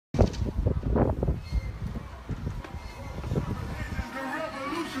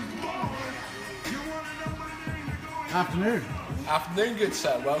Afternoon. Afternoon, good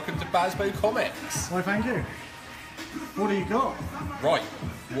sir. Welcome to Bazbo Comics. Why, thank you. What do you got? Right,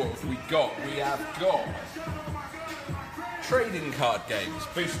 what have we got? We have got trading card games,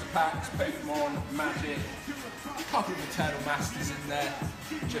 booster packs, Pokemon, Magic, a couple of Eternal Masters in there,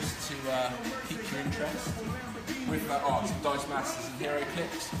 just to pique your interest. With some Dice Masters and Hero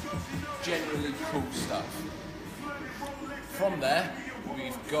Clips. Generally cool stuff. From there,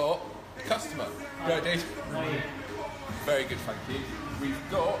 we've got the customer. Right, Dave? Very good, thank you.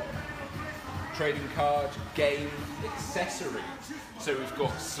 We've got trading card, game, accessories. So we've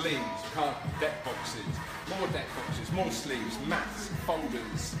got sleeves, card deck boxes, more sleeves, mats,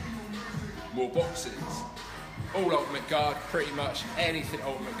 folders, more boxes. All Ultimate Guard, pretty much anything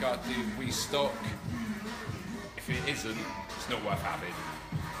Ultimate Guard do, we stock. If it isn't, it's not worth having.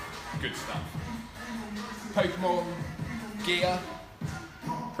 Good stuff. Pokemon gear,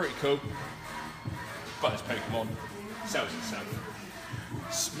 pretty cool. But it's Pokemon, sells itself.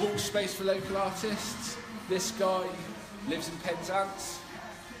 Small space for local artists. This guy lives in Penzance.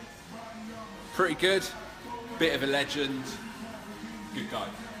 Pretty good. Bit of a legend. Good guy.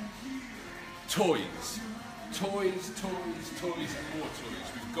 Toys. Toys, and more toys.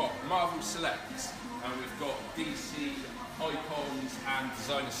 We've got Marvel Selects, and we've got DC Icons and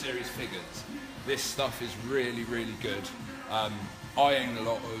Designer Series figures. This stuff is really, really good. I own a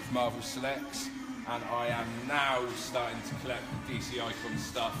lot of Marvel Selects, and I am now starting to collect the DC Icon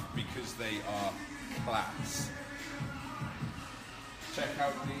stuff because they are class. Check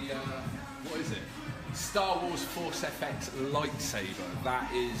out the, what is it? Star Wars Force FX lightsaber. That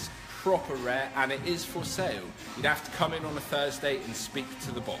is proper rare, and it is for sale. You'd have to come in on a Thursday and speak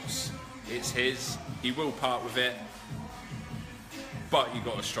to the boss. It's his, he will part with it, but you've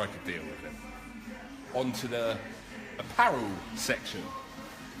got to strike a deal with him. On to the apparel section.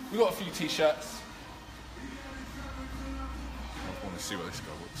 We've got a few t-shirts. I want to see what this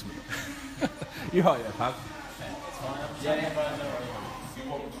guy looks like. You hired it, pal? Yeah.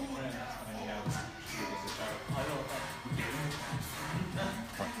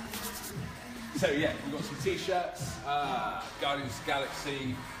 So yeah, we've got some t-shirts, Guardians of the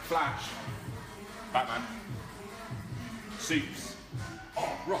Galaxy, Flash, Batman, suits.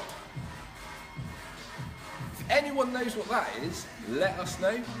 Oh, right. If anyone knows what that is, let us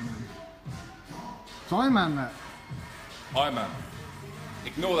know. It's Iron Man, that. Iron Man.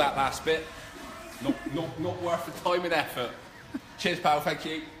 Ignore that last bit. Not worth the time and effort. Cheers, pal. Thank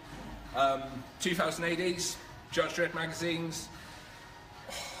you. 2000 ADs, Judge Dredd magazines.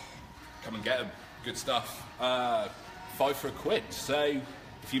 Come and get them. Good stuff. 5 for £1. So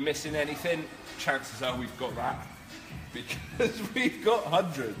if you're missing anything, chances are we've got that, because we've got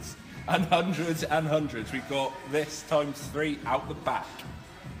hundreds and hundreds and hundreds. We've got this times 3 out the back.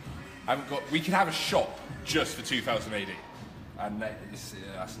 We could have a shop just for 2000 AD, and that's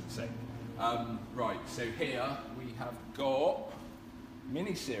insane. Right, so here we have got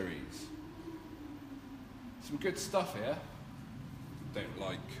mini-series. Some good stuff here. Don't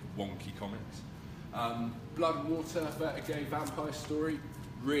like wonky comics. Blood and Water, Vertigo, Vampire Story,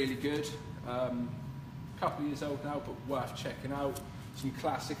 really good. Couple of years old now, but worth checking out. Some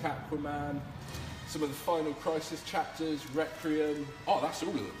classic Aquaman, some of the Final Crisis chapters, Requiem. Oh, that's all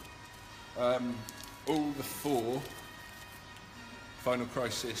of them. All the 4 Final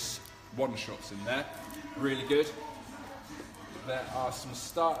Crisis one-shots in there, really good. There are some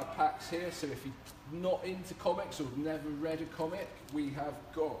starter packs here, so if you're not into comics or never read a comic, we have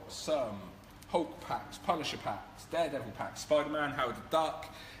got some Hulk packs, Punisher packs, Daredevil packs, Spider-Man, Howard the Duck,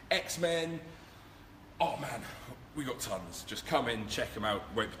 X-Men. Oh man, we got tons. Just come in, check them out,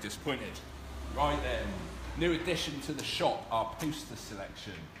 won't be disappointed. Right then, new addition to the shop, our poster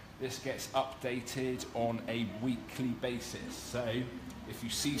selection. This gets updated on a weekly basis, so if you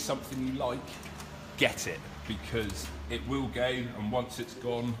see something you like, get it, because it will go, and once it's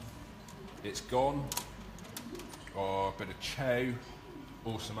gone, it's gone. Oh, a bit of Cho,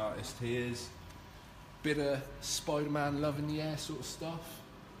 awesome artist he is. Bit of Spider-Man love in the air sort of stuff.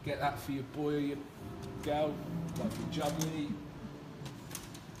 Get that for your boy or your girl, like your jubbly.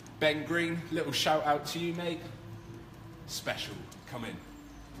 Ben Green, little shout out to you, mate. Special, come in,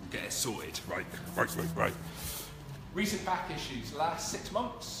 get it sorted. Right. Recent back issues, last 6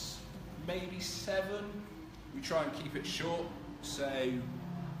 months, maybe 7. We try and keep it short, so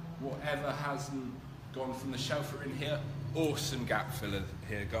whatever hasn't gone from the shelf are in here. Awesome gap filler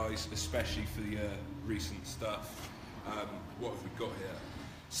here, guys, especially for the recent stuff. What have we got here?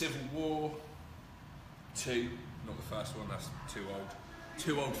 Civil War 2, not the first one, that's too old.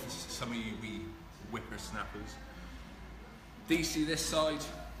 Too old for some of you wee whippersnappers. DC this side,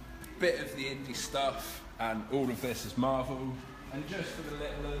 bit of the indie stuff. and all of this is Marvel. And just for the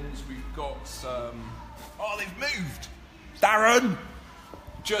little ones, we've got some... Oh, they've moved! Darren!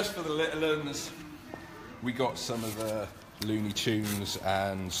 Just for the little ones, we got some of the Looney Tunes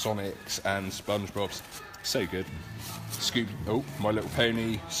and Sonics and SpongeBob's. So good. Oh, My Little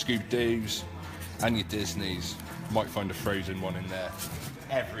Pony, Scooby-Doo's, and your Disney's. Might find a Frozen one in there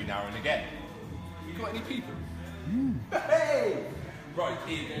every now and again. You got any people? Hey! Right,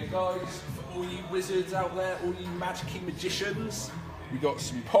 here you go, guys. For all you wizards out there, all you magic-y magicians, we got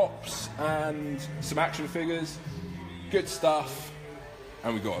some pops and some action figures. Good stuff,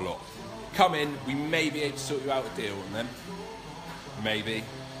 and we got a lot. Come in, we may be able to sort you out a deal on them. Maybe.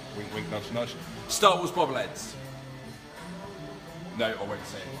 Wink, wink, nudge, nudge. Star Wars bobbleheads. No, I won't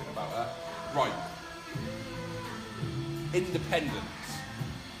say anything about that. Right. Independence.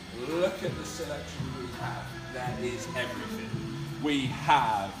 Look at the selection we have. There is everything. We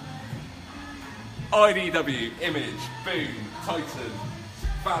have IDW, Image, Boom, Titan,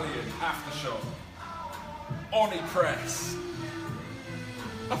 Valiant, Aftershock, Oni Press.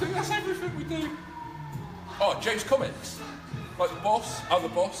 I think that's everything we do. Oh, Joe's Comics. Like the boss, other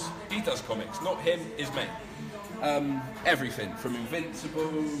boss, he does comics, not him, is me. Everything from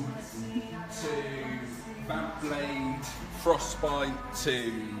Invincible to Vamp Blade, Frostbite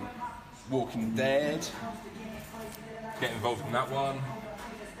to Walking Dead. Get involved in that one.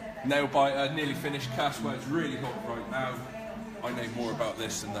 Nailbiter, nearly finished. Castwork's really hot right now. I know more about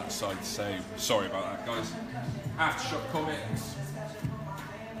this than that side, so sorry about that, guys. Aftershock Comics.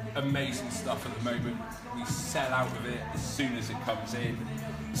 Amazing stuff at the moment. We sell out of it as soon as it comes in.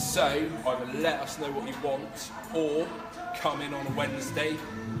 So either let us know what you want or come in on a Wednesday,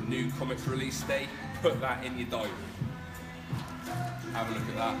 new comics release day, put that in your diary. Have a look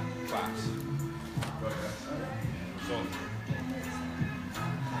at that, class. Right there. So,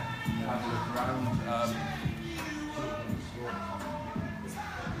 have a look around.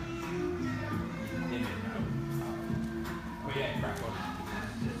 In it now. But yeah, crack on.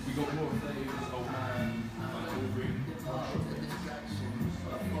 We got more flavors, old man, old room.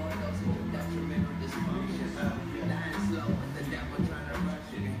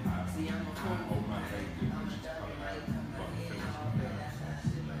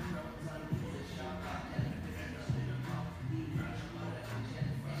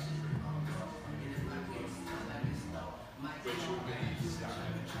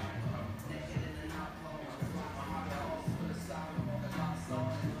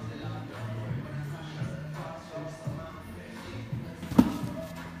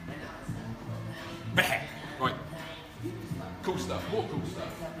 Right, cool stuff, more cool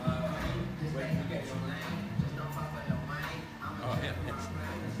stuff.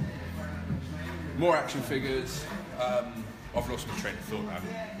 More action figures. I've lost my train of thought now.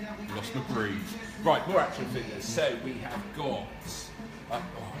 Lost my groove. Right, more action figures. So we have got.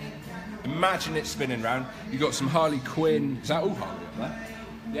 Imagine it spinning round. You got some Harley Quinn. Is that all Harley on there?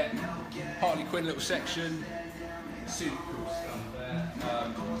 Yeah. Harley Quinn little section. Super cool stuff there.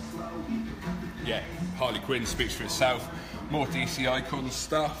 Yeah, Harley Quinn speaks for itself. More DC Icon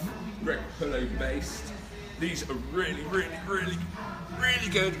stuff. Great pillow based. These are really, really, really, really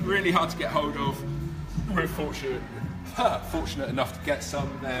good. Really hard to get hold of. We're fortunate enough to get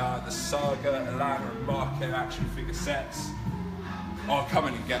some. They are the Saga, Alana and Marco action figure sets. I'll come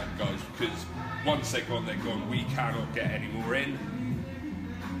in and get them, guys, because once they're gone, they're gone. We cannot get any more in.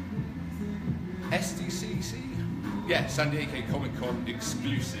 SDCC? Yeah, San Diego Comic Con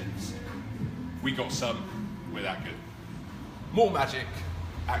exclusives. We got some. We're that good. More Magic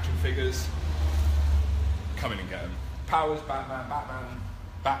action figures. Come in and get them. Powers, Batman, Batman,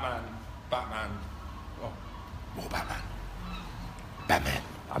 Batman, Batman. Oh, more Batman. Batman.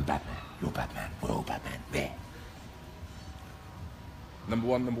 I'm Batman. You're Batman. We're all Batman. Yeah. Number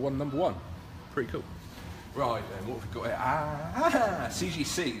one. Pretty cool. Right then, what have we got here?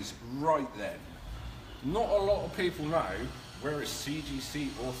 CGC's right then. Not a lot of people know we're a CGC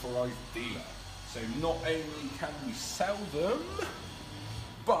authorised dealer. So not only can we sell them,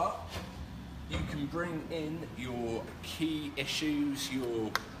 but you can bring in your key issues,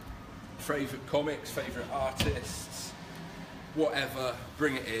 your favourite comics, favourite artists, whatever,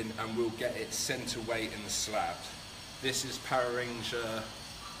 bring it in and we'll get it sent away in the slab. This is Power Ranger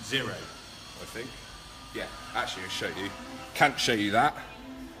 0, I think. Yeah, actually I'll show you. Can't show you that.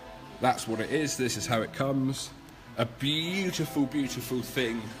 That's what it is. This is how it comes. A beautiful, beautiful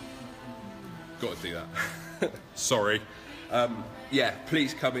thing. Got to do that. Sorry. Yeah,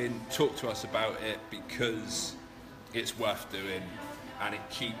 please come in, talk to us about it because it's worth doing and it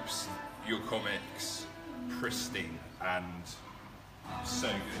keeps your comics pristine and So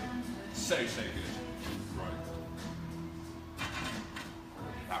good. So good. Right.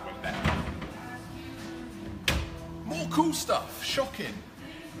 That went better. More cool stuff. Shocking.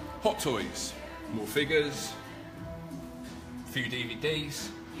 Hot toys. More figures. A few DVDs.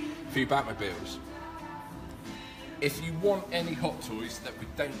 A few Batmobiles. If you want any Hot Toys that we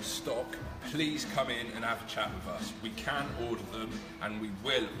don't stock, please come in and have a chat with us. We can order them and we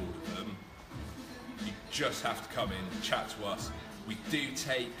will order them. You just have to come in and chat to us. We do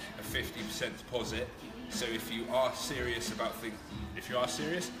take a 50% deposit, so if you are serious about if you're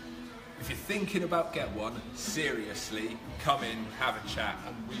thinking about get one, seriously, come in, have a chat,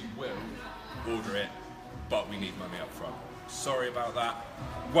 and we will order it, but we need money up front. Sorry about that.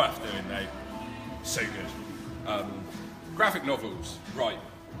 Worth doing though. So good. Graphic novels. Right.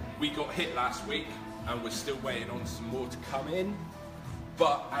 We got hit last week, and we're still waiting on some more to come in.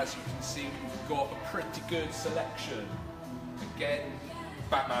 But as you can see, we've got a pretty good selection. Again,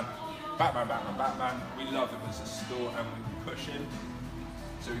 Batman. We love him as a store and we push him.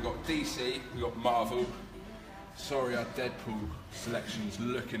 So we've got DC, we've got Marvel. Sorry, our Deadpool selection's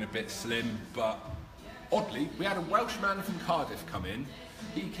looking a bit slim, but oddly, we had a Welshman from Cardiff come in.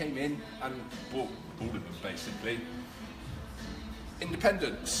 He came in and bought all of them, basically.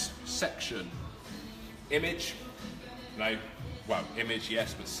 Independence section. Image. No. Well, Image,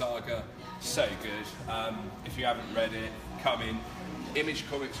 yes, but Saga, so good. If you haven't read it, come in. Image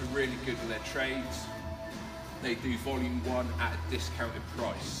comics are really good with their trades. They do volume 1 at a discounted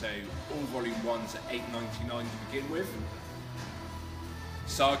price, so all volume 1's at £8.99 to begin with.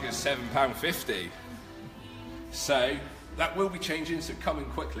 Saga's £7.50. So that will be changing, so coming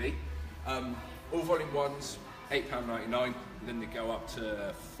quickly. All volume 1's £8.99, then they go up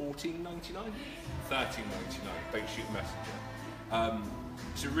to £14.99? £13.99, don't shoot a messenger.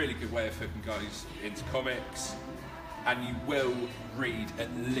 It's a really good way of hooking guys into comics, and you will read at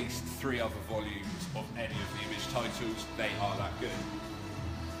least 3 other volumes of any of the Image titles. They are that good.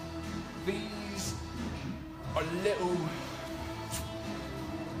 These are little,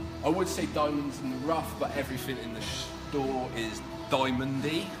 I would say diamonds in the rough, but everything in the store is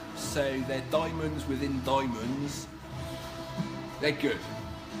diamondy, so they're diamonds within diamonds. They're good,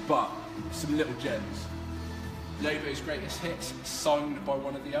 but some little gems. Lobo's greatest hits, signed by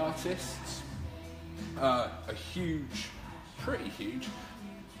one of the artists. A huge, pretty huge,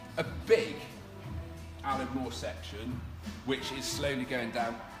 a big Alan Moore section, which is slowly going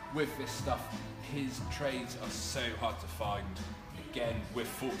down. With this stuff, his trades are so hard to find. Again, we're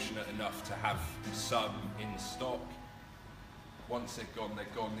fortunate enough to have some in stock. Once they're gone, they're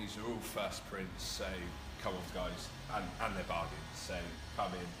gone. These are all first prints, so come on guys, and they're bargains, so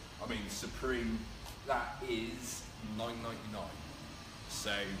come in. I mean, Supreme, that is $9.99,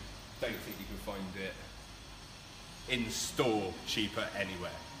 so don't think you can find it in store cheaper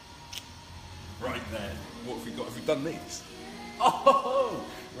anywhere. Right there, what have we got? Have we done these? Oh,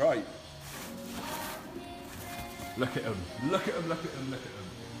 right. Look at them, look at them, look at them, look at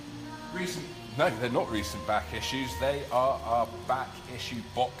them. No, they're not recent back issues, they are our back issue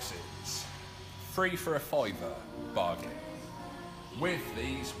boxes. 3 for a £5, bargain. With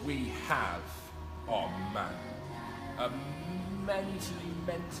these we have, oh man, a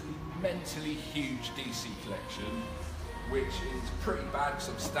mentally huge DC collection, which is pretty bad because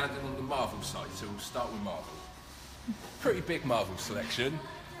I'm standing on the Marvel side, so we'll start with Marvel. Pretty big Marvel selection,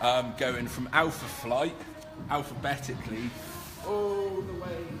 going from Alpha Flight, alphabetically, all the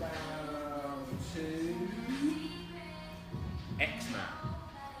way down to X-Man.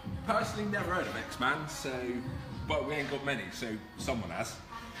 Personally never heard of X-Man, so, but we ain't got many, so someone has.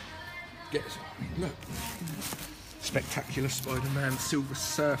 Look. Spectacular Spider-Man, Silver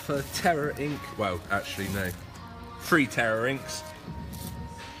Surfer, Terror Inc. Well, actually no. 3 Terror Inks.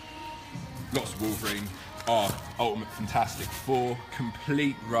 Lots of Wolverine. Ultimate Fantastic Four.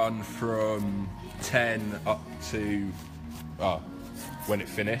 Complete run from 10 up to when it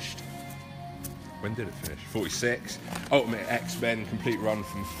finished. When did it finish? 46. Ultimate X-Men, complete run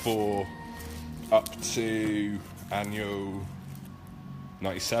from 4 up to annual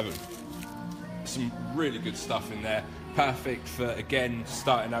 97. Some really good stuff in there. Perfect for, again,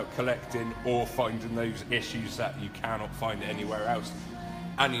 starting out collecting or finding those issues that you cannot find anywhere else.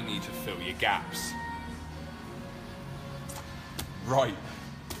 And you need to fill your gaps. Right.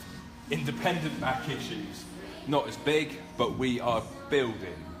 Independent back issues. Not as big, but we are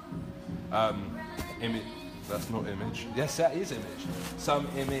building. Image. That's not Image. Yes, that is Image. Some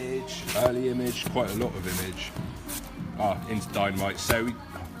Image, early Image, quite a lot of Image. Into Dynamite. So,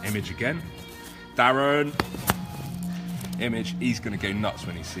 Image again. Darren. Image, he's going to go nuts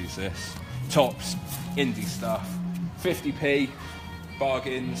when he sees this. Tops, indie stuff. 50p.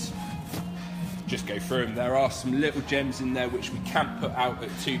 bargains. Just go through them. There are some little gems in there which we can't put out at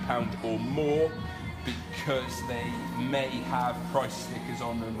 £2 or more because they may have price stickers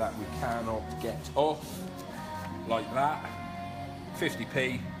on them that we cannot get off, like that.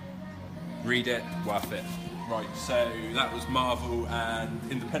 50p, read it, worth it. Right, so that was Marvel and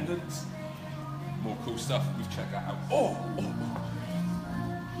Independence. More cool stuff, we've checked that out. Oh!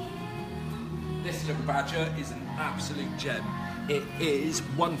 This little badger is an absolute gem. It is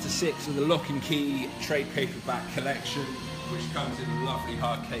 1 to 6 of the Lock and Key trade paperback collection, which comes in a lovely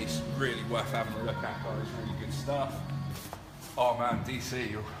hard case. Really worth having a look at, guys. Really good stuff. Oh man,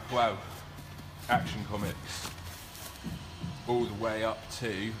 DC, wow. Action Comics. All the way up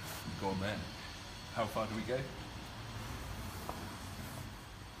to, go on then. How far do we go?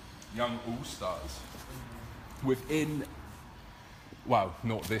 Young All-Stars. Within, well,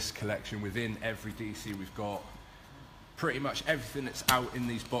 not this collection, within every DC we've got pretty much everything that's out in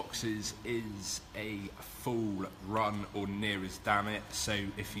these boxes is a full run or near as damn it. So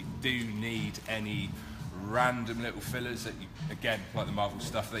if you do need any random little fillers that you, again, like the Marvel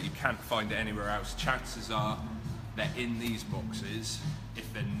stuff that you can't find anywhere else, chances are they're in these boxes.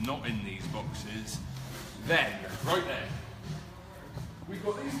 If they're not in these boxes, then right there, we've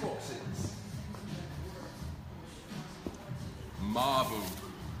got these boxes. Marvel.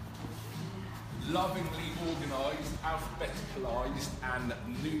 Lovingly organised, alphabeticalised and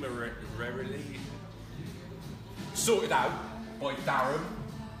numerically sorted out by Darren,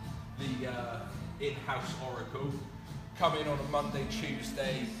 the in-house oracle. Come in on a Monday,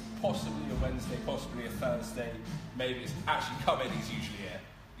 Tuesday, possibly a Wednesday, possibly a Thursday. Maybe it's actually come in, he's usually here.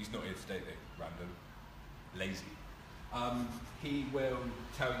 He's not here today though, random, lazy. He will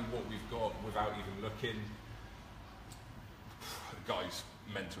tell you what we've got without even looking. The guy's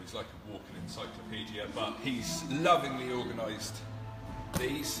mental, he's like a walking encyclopedia, but he's lovingly organised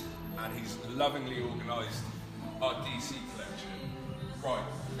these, and he's lovingly organised our DC collection. Right,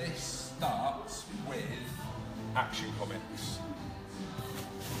 this starts with Action Comics.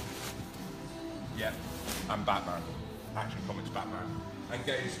 Yep, and Batman. Action Comics Batman. And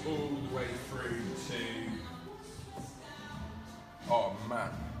goes all the way through to, oh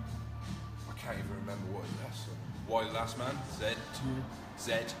man, I can't even remember what that's on. Why Last Man? Z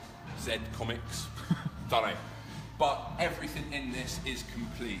Comics. Don't know. But everything in this is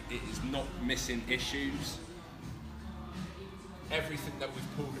complete. It is not missing issues. Everything that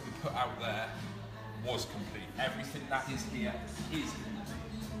we've pulled and put out there was complete. Everything that is here is complete.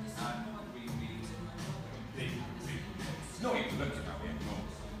 And we need complete. It's not even looking at me anymore.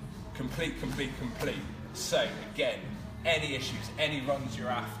 Complete. So again, any issues, any runs you're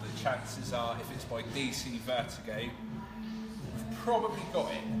after, chances are, if it's by DC Vertigo, we've probably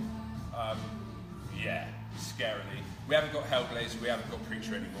got it. Yeah, scarily. We haven't got Hellblazer, we haven't got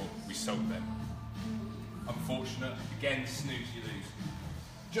Preacher anymore. We sold them. Unfortunate. Again, snooze, you lose.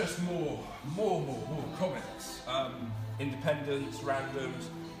 Just more comics. Independence, randoms,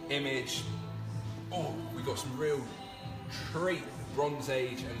 Image. Oh, we got some real treat Bronze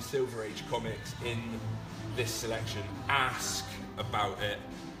Age and Silver Age comics in this selection. Ask about it.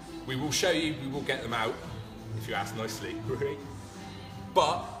 We will show you, we will get them out if you ask nicely.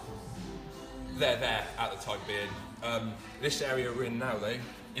 But they're there at the time being. This area we're in now though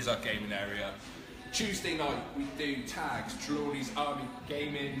is our gaming area. Tuesday night we do tags, Trelawney's Army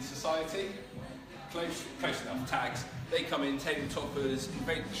Gaming Society. Close enough, tags. They come in, tabletoppers,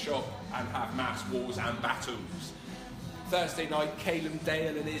 invade the shop and have mass wars and battles. Thursday night, Caleb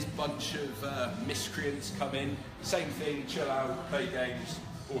Dale and his bunch of miscreants come in. Same thing, chill out, play games,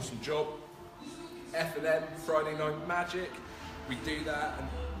 awesome job. F&M, Friday night Magic. We do that and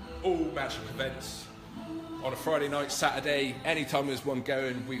all magic events on a Friday night, Saturday, anytime there's one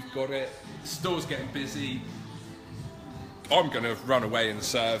going, we've got it. The store's getting busy. I'm going to run away and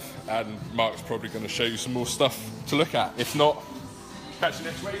serve, and Mark's probably going to show you some more stuff to look at. If not, catch you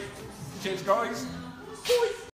next week. Cheers, guys. Bye.